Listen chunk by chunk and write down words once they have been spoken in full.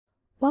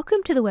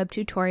Welcome to the web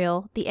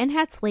tutorial, the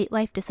NHATS Late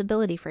Life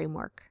Disability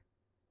Framework.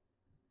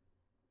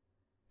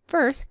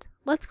 First,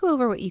 let's go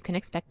over what you can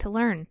expect to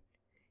learn.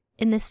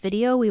 In this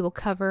video, we will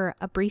cover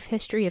a brief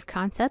history of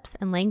concepts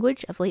and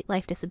language of late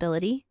life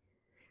disability,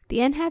 the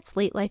NHATS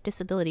Late Life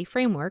Disability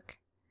Framework,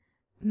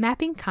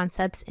 mapping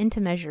concepts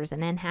into measures in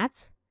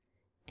NHATS,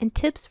 and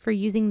tips for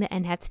using the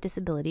NHATS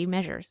disability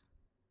measures.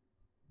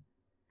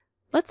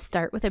 Let's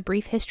start with a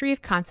brief history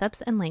of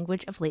concepts and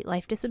language of late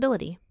life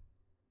disability.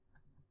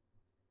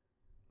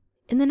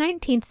 In the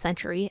 19th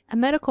century, a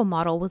medical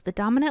model was the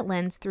dominant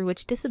lens through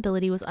which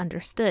disability was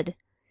understood.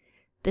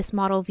 This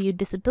model viewed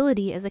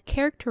disability as a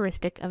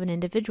characteristic of an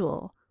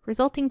individual,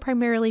 resulting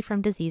primarily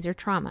from disease or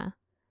trauma.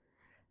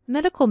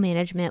 Medical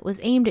management was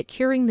aimed at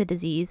curing the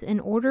disease in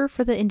order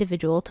for the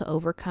individual to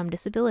overcome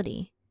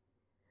disability.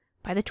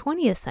 By the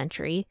 20th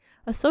century,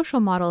 a social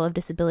model of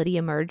disability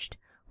emerged,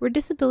 where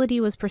disability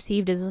was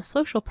perceived as a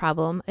social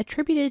problem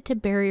attributed to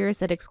barriers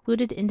that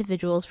excluded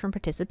individuals from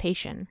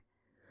participation.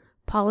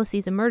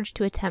 Policies emerged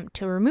to attempt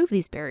to remove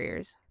these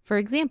barriers, for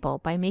example,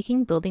 by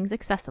making buildings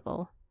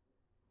accessible.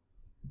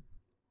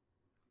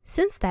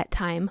 Since that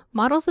time,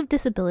 models of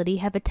disability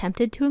have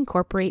attempted to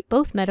incorporate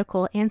both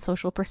medical and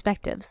social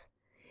perspectives.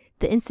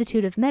 The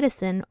Institute of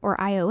Medicine, or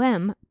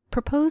IOM,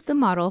 proposed a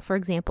model, for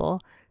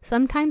example,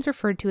 sometimes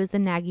referred to as the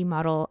Nagy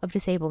model of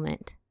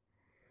disablement.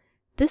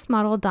 This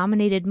model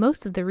dominated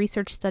most of the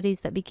research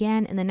studies that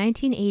began in the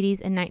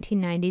 1980s and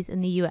 1990s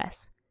in the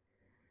US.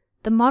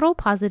 The model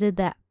posited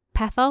that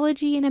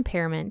pathology and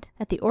impairment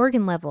at the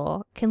organ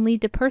level can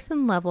lead to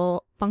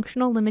person-level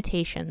functional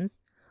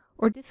limitations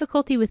or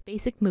difficulty with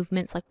basic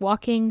movements like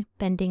walking,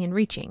 bending, and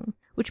reaching,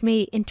 which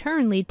may in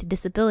turn lead to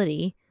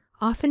disability,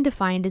 often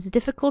defined as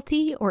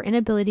difficulty or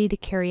inability to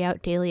carry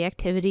out daily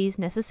activities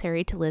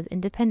necessary to live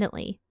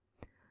independently.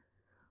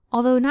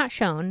 Although not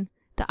shown,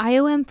 the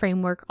IOM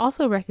framework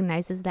also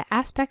recognizes that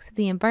aspects of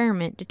the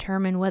environment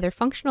determine whether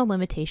functional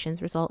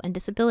limitations result in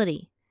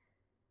disability.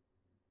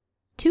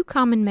 Two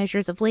common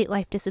measures of late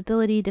life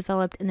disability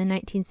developed in the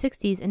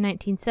 1960s and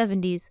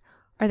 1970s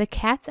are the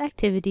NHATS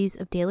activities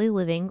of daily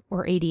living,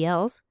 or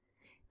ADLs,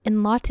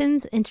 and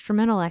Lawton's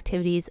instrumental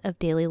activities of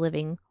daily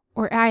living,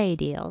 or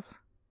IADLs.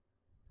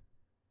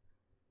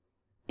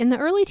 In the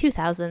early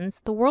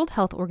 2000s, the World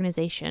Health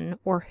Organization,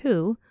 or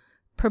WHO,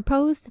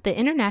 proposed the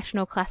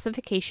International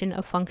Classification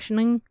of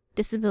Functioning,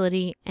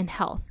 Disability, and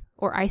Health,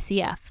 or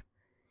ICF.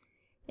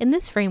 In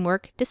this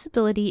framework,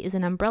 disability is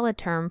an umbrella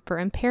term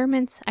for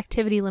impairments,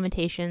 activity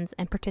limitations,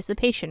 and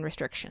participation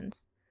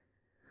restrictions.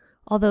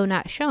 Although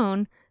not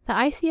shown, the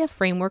ICF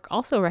framework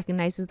also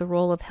recognizes the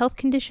role of health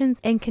conditions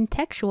and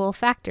contextual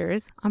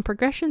factors on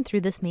progression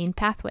through this main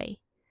pathway.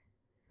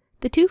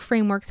 The two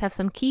frameworks have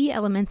some key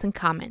elements in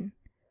common.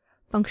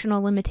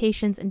 Functional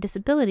limitations and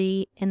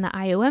disability in the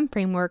IOM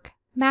framework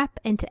map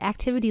into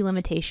activity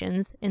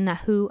limitations in the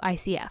WHO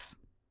ICF.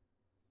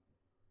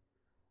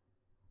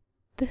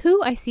 The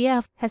WHO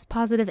ICF has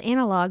positive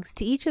analogs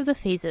to each of the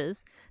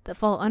phases that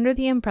fall under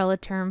the umbrella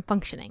term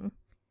functioning.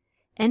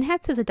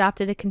 NHATS has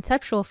adopted a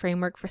conceptual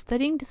framework for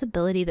studying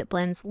disability that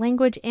blends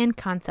language and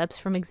concepts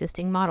from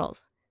existing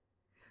models.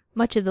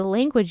 Much of the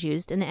language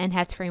used in the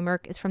NHATS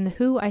framework is from the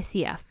WHO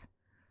ICF.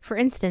 For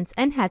instance,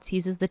 NHATS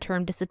uses the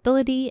term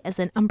disability as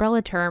an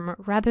umbrella term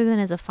rather than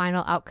as a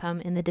final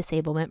outcome in the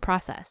disablement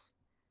process.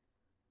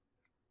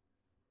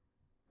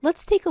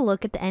 Let's take a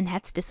look at the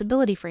NHATS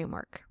disability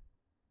framework.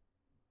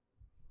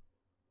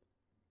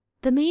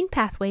 The main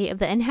pathway of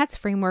the NHATS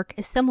framework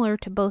is similar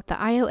to both the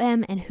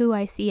IOM and WHO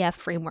ICF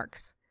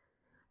frameworks.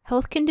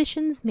 Health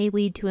conditions may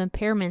lead to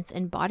impairments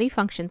in body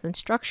functions and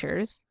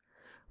structures,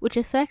 which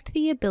affect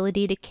the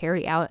ability to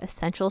carry out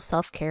essential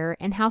self-care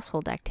and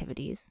household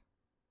activities.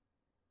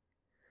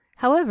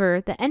 However,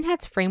 the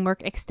NHATS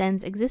framework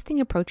extends existing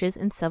approaches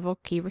in several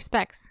key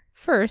respects.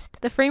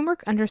 First, the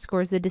framework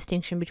underscores the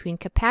distinction between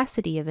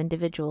capacity of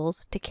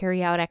individuals to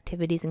carry out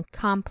activities and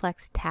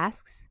complex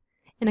tasks,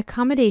 and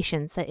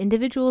accommodations that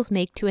individuals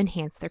make to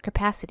enhance their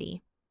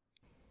capacity.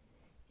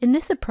 In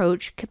this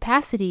approach,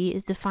 capacity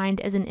is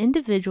defined as an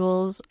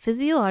individual's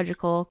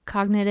physiological,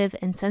 cognitive,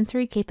 and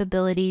sensory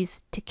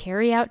capabilities to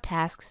carry out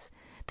tasks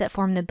that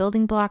form the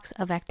building blocks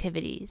of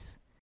activities.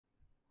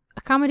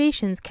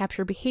 Accommodations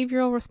capture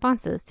behavioral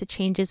responses to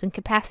changes in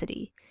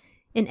capacity.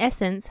 In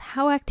essence,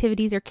 how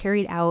activities are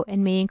carried out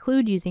and may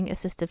include using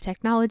assistive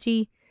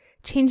technology,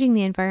 changing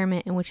the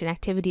environment in which an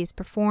activity is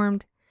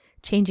performed,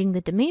 changing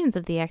the demands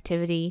of the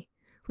activity,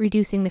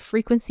 reducing the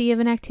frequency of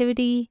an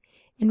activity,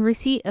 and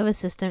receipt of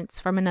assistance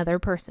from another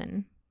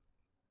person.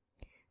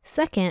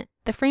 Second,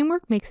 the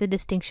framework makes a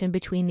distinction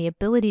between the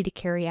ability to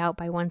carry out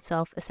by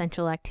oneself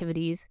essential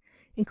activities,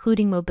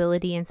 including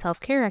mobility and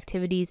self-care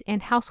activities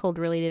and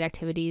household-related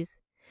activities,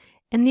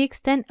 and the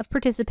extent of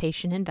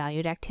participation in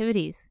valued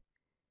activities.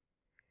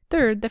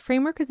 Third, the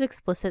framework is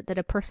explicit that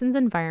a person's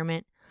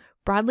environment,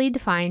 broadly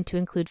defined to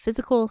include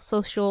physical,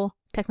 social,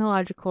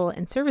 technological,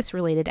 and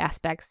service-related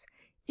aspects,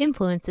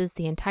 influences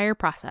the entire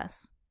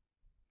process.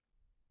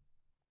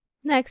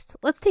 Next,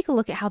 let's take a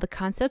look at how the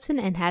concepts in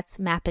NHATS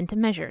map into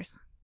measures.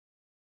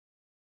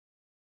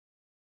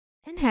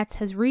 NHATS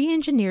has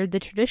re-engineered the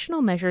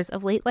traditional measures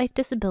of late-life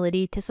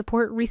disability to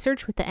support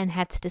research with the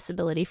NHATS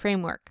disability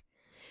framework.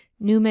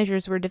 New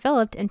measures were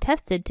developed and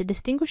tested to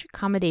distinguish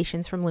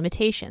accommodations from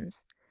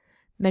limitations,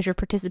 measure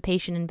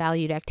participation in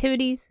valued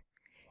activities,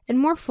 and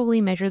more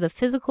fully measure the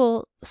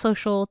physical,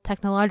 social,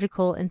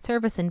 technological, and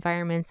service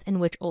environments in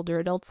which older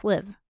adults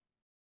live.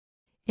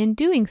 In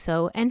doing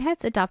so,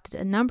 NHATS adopted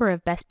a number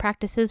of best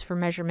practices for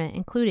measurement,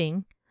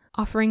 including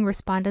offering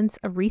respondents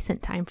a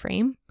recent time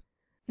frame,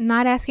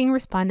 not asking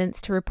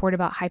respondents to report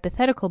about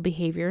hypothetical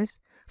behaviors,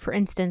 for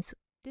instance,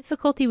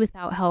 difficulty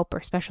without help or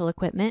special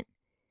equipment,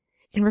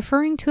 and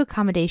referring to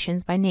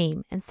accommodations by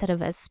name instead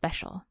of as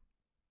special.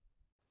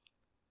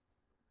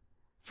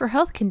 For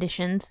health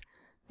conditions,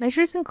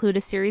 measures include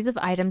a series of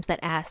items that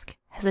ask,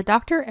 "Has a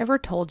doctor ever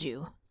told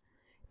you?"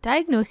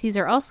 Diagnoses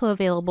are also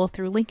available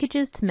through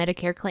linkages to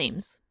Medicare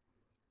claims.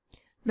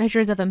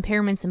 Measures of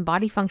impairments in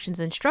body functions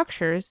and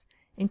structures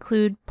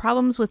include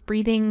problems with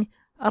breathing,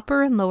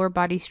 upper and lower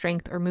body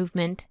strength or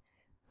movement,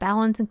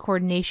 balance and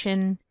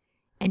coordination,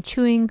 and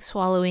chewing,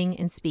 swallowing,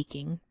 and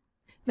speaking.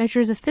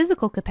 Measures of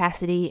physical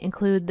capacity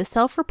include the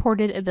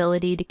self-reported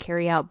ability to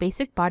carry out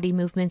basic body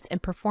movements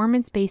and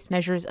performance-based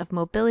measures of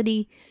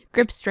mobility,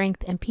 grip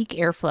strength, and peak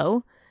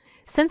airflow.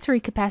 Sensory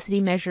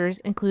capacity measures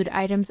include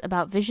items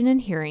about vision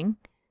and hearing,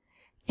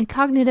 and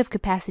cognitive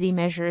capacity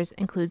measures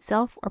include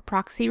self or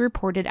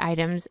proxy-reported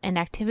items and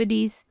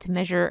activities to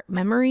measure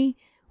memory,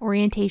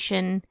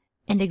 orientation,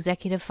 and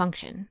executive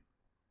function.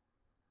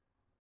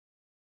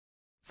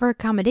 For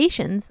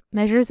accommodations,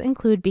 measures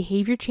include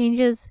behavior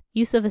changes,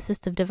 use of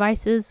assistive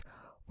devices,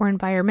 or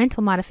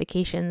environmental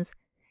modifications,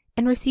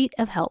 and receipt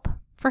of help.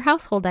 For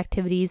household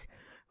activities,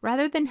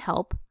 rather than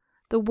help,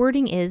 the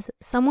wording is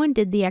someone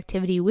did the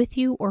activity with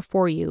you or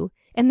for you,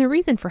 and the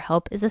reason for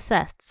help is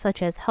assessed,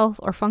 such as health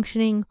or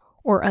functioning,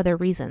 or other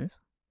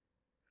reasons.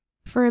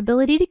 For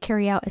ability to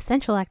carry out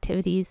essential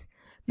activities,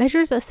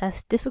 measures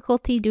assess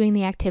difficulty doing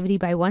the activity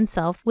by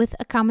oneself with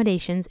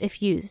accommodations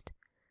if used.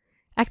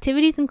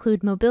 Activities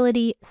include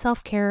mobility,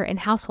 self-care, and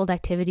household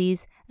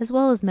activities, as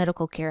well as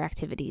medical care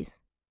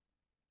activities.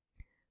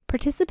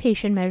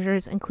 Participation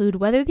measures include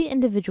whether the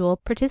individual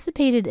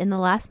participated in the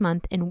last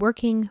month in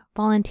working,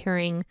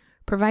 volunteering,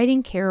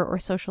 providing care or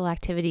social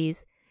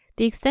activities,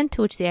 the extent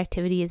to which the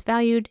activity is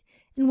valued,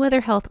 and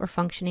whether health or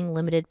functioning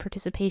limited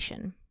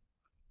participation.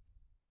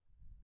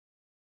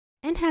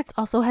 NHATS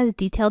also has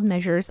detailed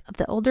measures of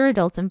the older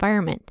adult's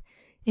environment,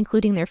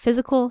 including their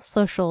physical,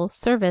 social,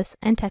 service,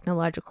 and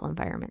technological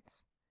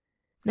environments.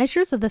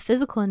 Measures of the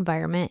physical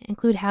environment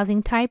include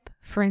housing type,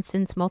 for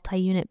instance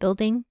multi-unit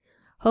building,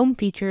 home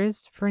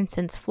features, for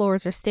instance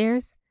floors or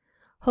stairs,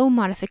 home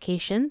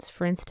modifications,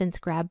 for instance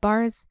grab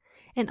bars,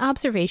 and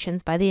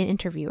observations by the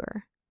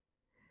interviewer.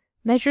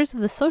 Measures of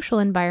the social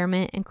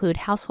environment include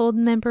household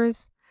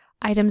members,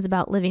 items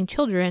about living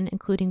children,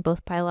 including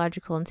both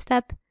biological and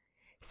step,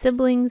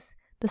 siblings,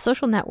 the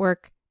social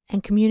network,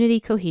 and community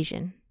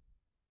cohesion.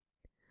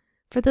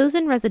 For those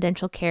in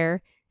residential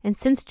care, and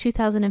since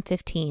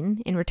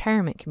 2015 in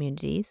retirement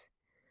communities,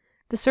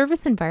 the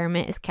service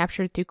environment is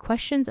captured through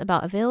questions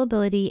about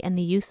availability and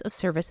the use of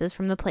services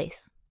from the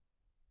place.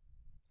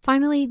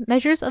 Finally,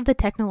 measures of the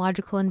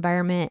technological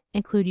environment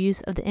include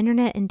use of the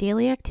internet in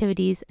daily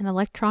activities and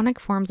electronic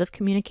forms of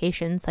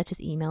communication such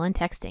as email and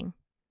texting.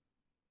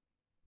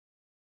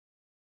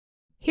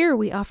 Here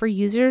we offer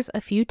users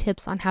a few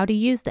tips on how to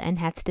use the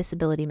NHATS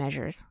disability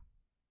measures.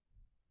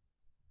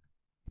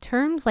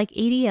 Terms like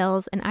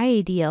ADLs and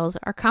IADLs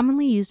are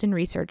commonly used in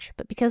research,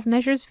 but because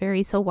measures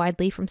vary so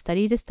widely from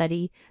study to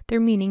study, their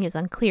meaning is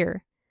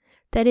unclear.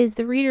 That is,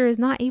 the reader is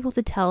not able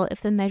to tell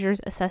if the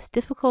measures assess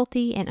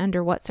difficulty and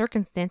under what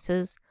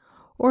circumstances,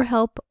 or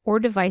help or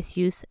device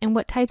use and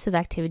what types of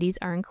activities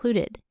are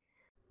included.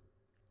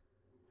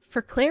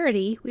 For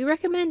clarity, we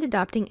recommend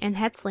adopting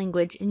NHATS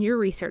language in your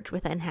research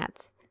with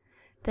NHATS.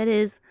 That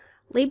is,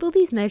 label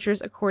these measures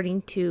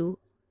according to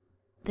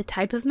the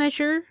type of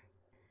measure,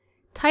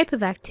 type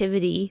of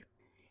activity,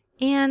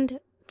 and,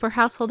 for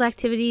household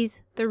activities,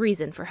 the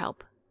reason for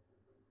help.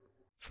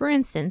 For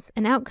instance,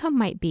 an outcome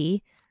might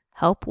be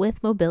help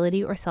with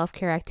mobility or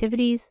self-care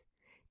activities,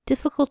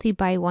 difficulty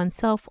by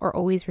oneself or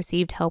always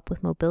received help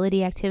with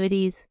mobility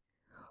activities,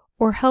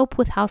 or help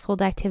with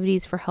household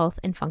activities for health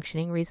and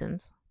functioning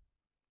reasons.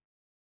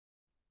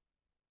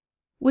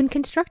 When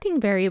constructing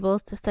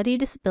variables to study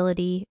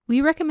disability,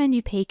 we recommend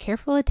you pay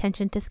careful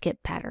attention to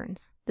skip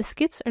patterns. The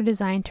skips are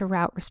designed to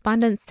route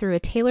respondents through a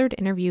tailored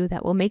interview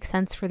that will make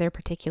sense for their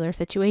particular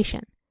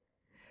situation.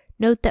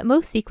 Note that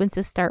most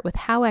sequences start with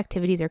how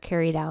activities are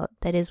carried out,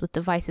 that is, with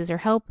devices or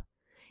help,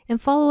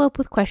 and follow up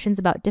with questions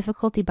about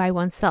difficulty by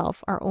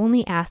oneself are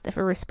only asked if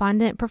a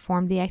respondent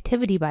performed the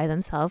activity by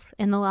themselves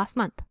in the last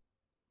month.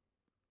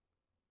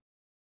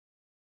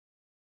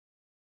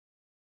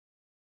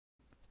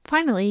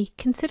 Finally,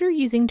 consider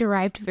using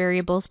derived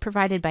variables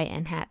provided by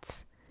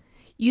NHATS.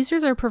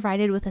 Users are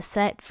provided with a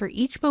set for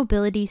each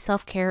mobility,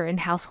 self-care, and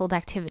household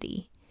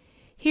activity.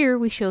 Here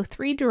we show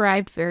 3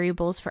 derived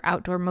variables for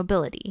outdoor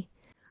mobility.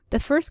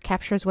 The first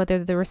captures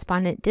whether the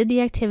respondent did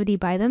the activity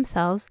by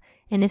themselves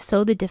and if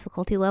so, the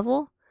difficulty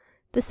level.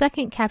 The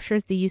second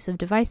captures the use of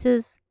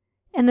devices,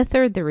 and the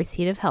third, the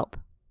receipt of help.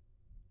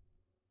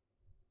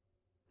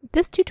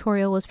 This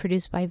tutorial was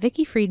produced by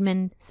Vicki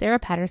Friedman, Sarah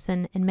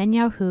Patterson, and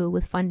Menyao Hu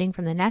with funding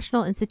from the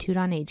National Institute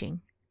on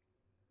Aging.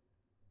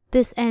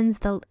 This ends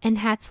the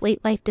NHATS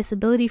Late Life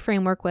Disability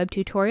Framework web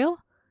tutorial.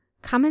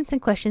 Comments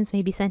and questions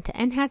may be sent to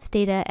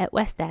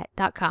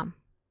nhatsdata@westat.com.